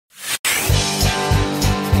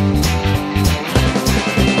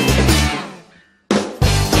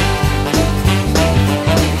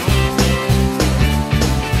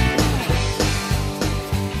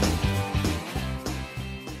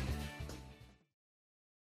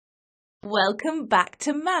Welcome back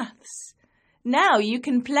to maths. Now you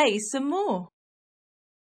can play some more.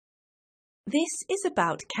 This is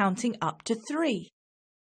about counting up to 3.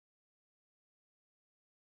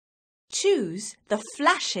 Choose the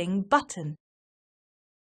flashing button.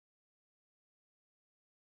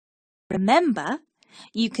 Remember,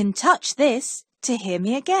 you can touch this to hear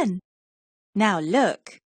me again. Now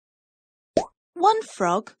look. 1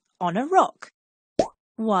 frog on a rock.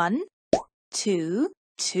 1, 2,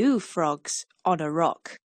 2 frogs on a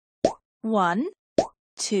rock. 1,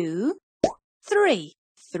 2, 3.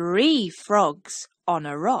 3 frogs on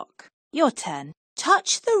a rock. Your turn.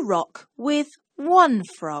 Touch the rock with 1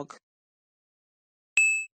 frog.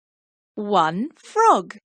 1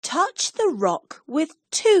 frog. Touch the rock with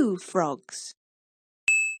 2 frogs.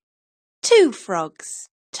 2 frogs.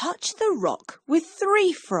 Touch the rock with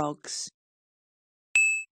 3 frogs.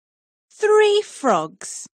 3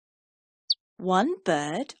 frogs. 1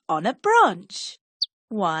 bird on a branch.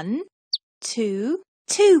 1, 2,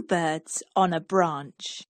 2 birds on a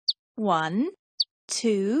branch. 1,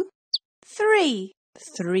 2, 3.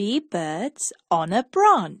 3 birds on a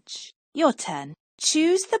branch. Your turn.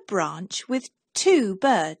 Choose the branch with 2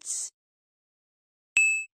 birds.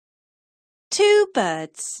 2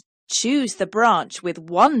 birds. Choose the branch with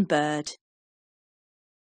 1 bird.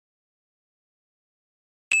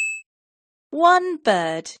 1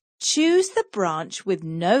 bird. Choose the branch with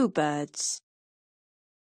no birds.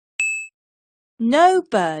 No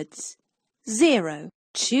birds. 0.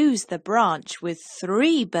 Choose the branch with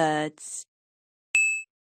 3 birds.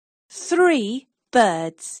 3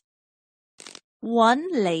 birds.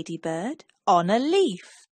 1 ladybird on a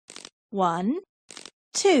leaf. 1,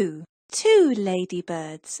 2. 2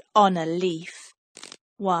 ladybirds on a leaf.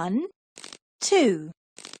 1, 2,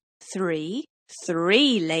 3.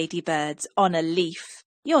 3 ladybirds on a leaf.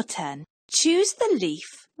 Your turn. Choose the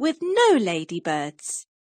leaf with no ladybirds.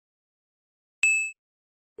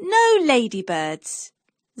 No ladybirds.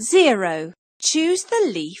 0. Choose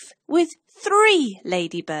the leaf with 3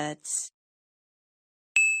 ladybirds.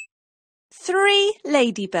 3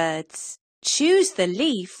 ladybirds. Choose the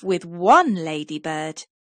leaf with 1 ladybird.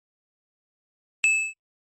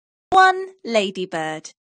 1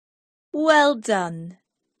 ladybird. Well done.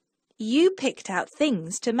 You picked out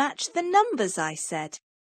things to match the numbers I said.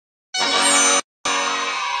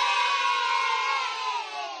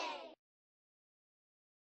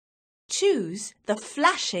 Choose the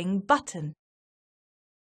flashing button.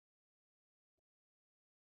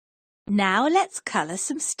 Now let's colour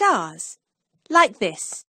some stars, like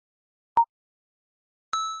this.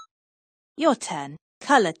 Your turn.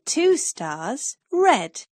 Colour 2 stars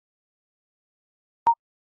red.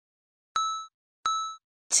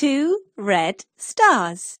 2 red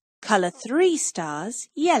stars. Colour 3 stars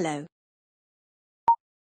yellow.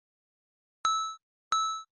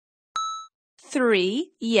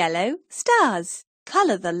 3 yellow stars.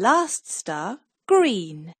 Colour the last star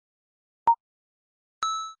green.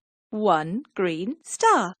 1 green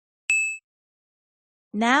star.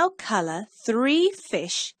 Now colour 3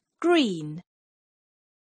 fish green.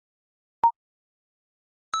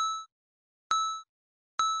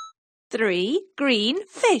 3 green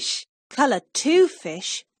fish. Colour 2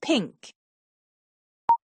 fish pink.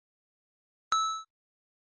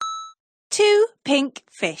 2 pink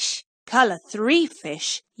fish. Colour 3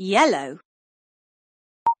 fish yellow.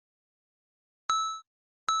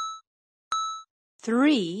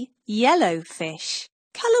 3 yellow fish.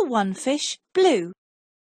 Colour 1 fish blue.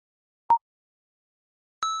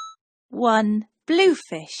 1 blue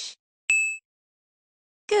fish.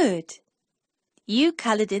 Good. You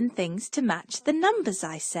coloured in things to match the numbers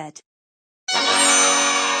I said.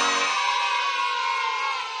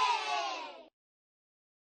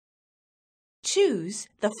 Choose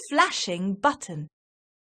the flashing button.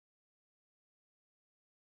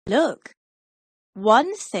 Look,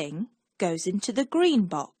 1 thing goes into the green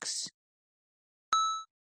box.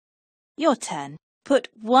 Your turn. Put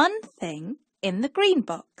 1 thing in the green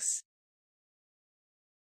box.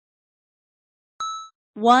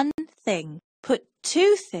 1 thing. Put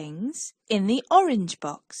 2 things in the orange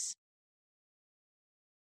box.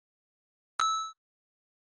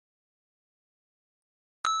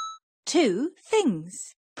 2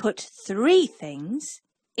 things. Put 3 things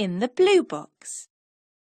in the blue box.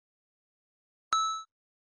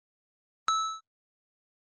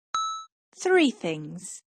 3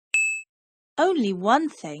 things. Only 1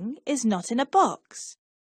 thing is not in a box.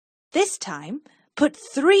 This time, put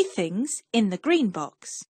 3 things in the green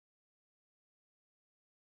box.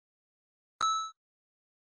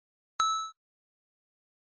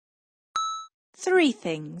 3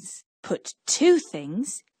 things. Put 2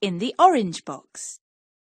 things in the orange box.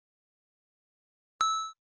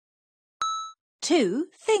 2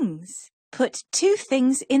 things. Put 2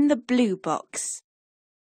 things in the blue box.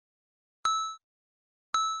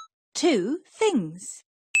 2 things.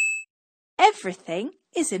 Everything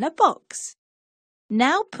is in a box.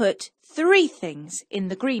 Now put 3 things in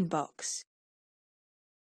the green box.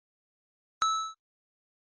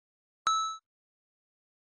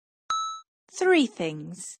 3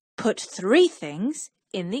 things. Put 3 things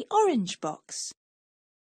in the orange box.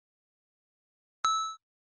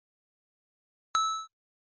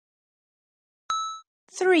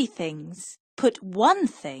 3 things. Put 1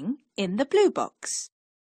 thing in the blue box.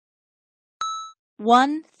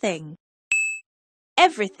 1 thing.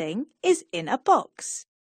 Everything is in a box.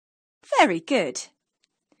 Very good.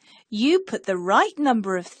 You put the right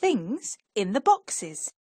number of things in the boxes.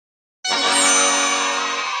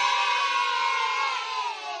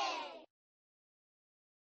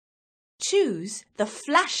 Choose the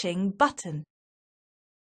flashing button.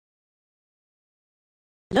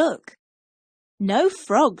 Look, no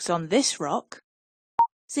frogs on this rock.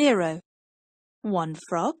 0. 1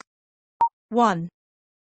 frog. 1.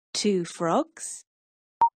 2 frogs.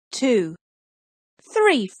 2.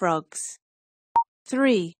 3 frogs.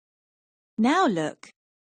 3. Now look,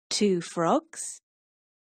 2 frogs.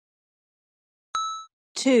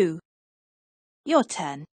 2. Your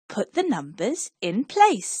turn. Put the numbers in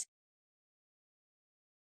place.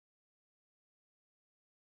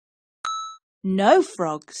 No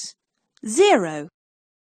frogs. 0.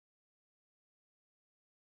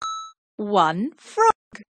 1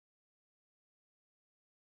 frog.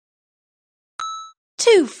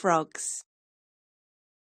 2 frogs.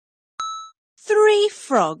 3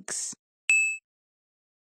 frogs.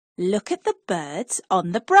 Look at the birds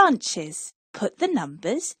on the branches. Put the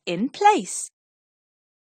numbers in place.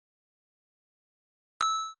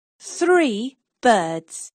 3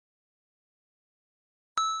 birds.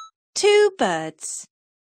 2 birds.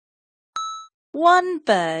 1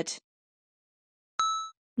 bird.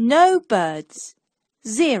 No birds.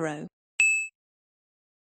 0.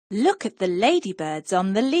 Look at the ladybirds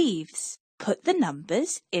on the leaves. Put the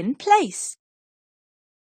numbers in place.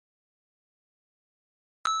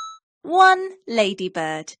 1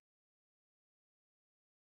 ladybird.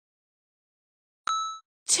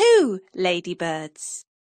 2 ladybirds.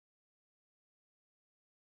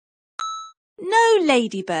 No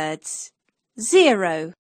ladybirds.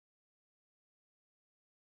 0.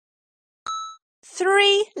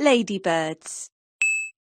 3 ladybirds.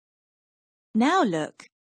 Now look.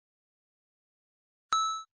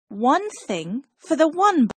 1 thing for the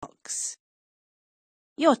 1 box.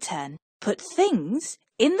 Your turn. Put things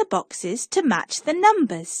in the boxes to match the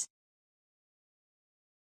numbers.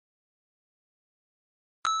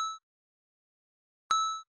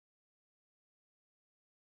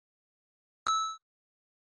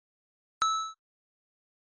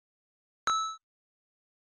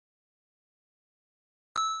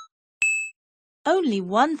 Only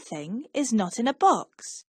 1 thing is not in a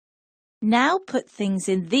box. Now put things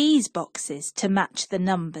in these boxes to match the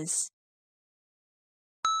numbers.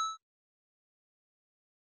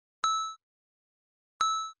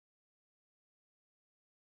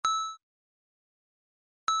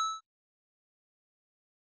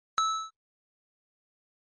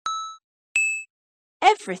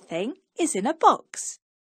 Everything is in a box.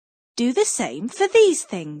 Do the same for these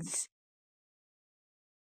things.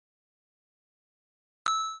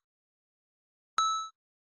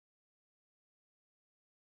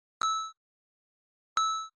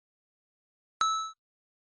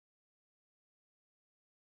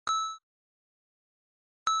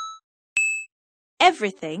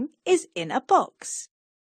 Everything is in a box.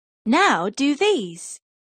 Now do these.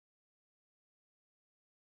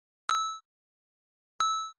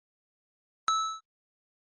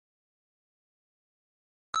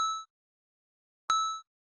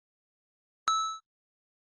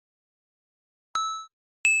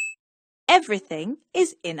 Everything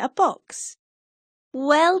is in a box.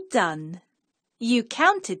 Well done! You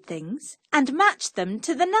counted things and matched them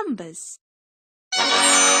to the numbers.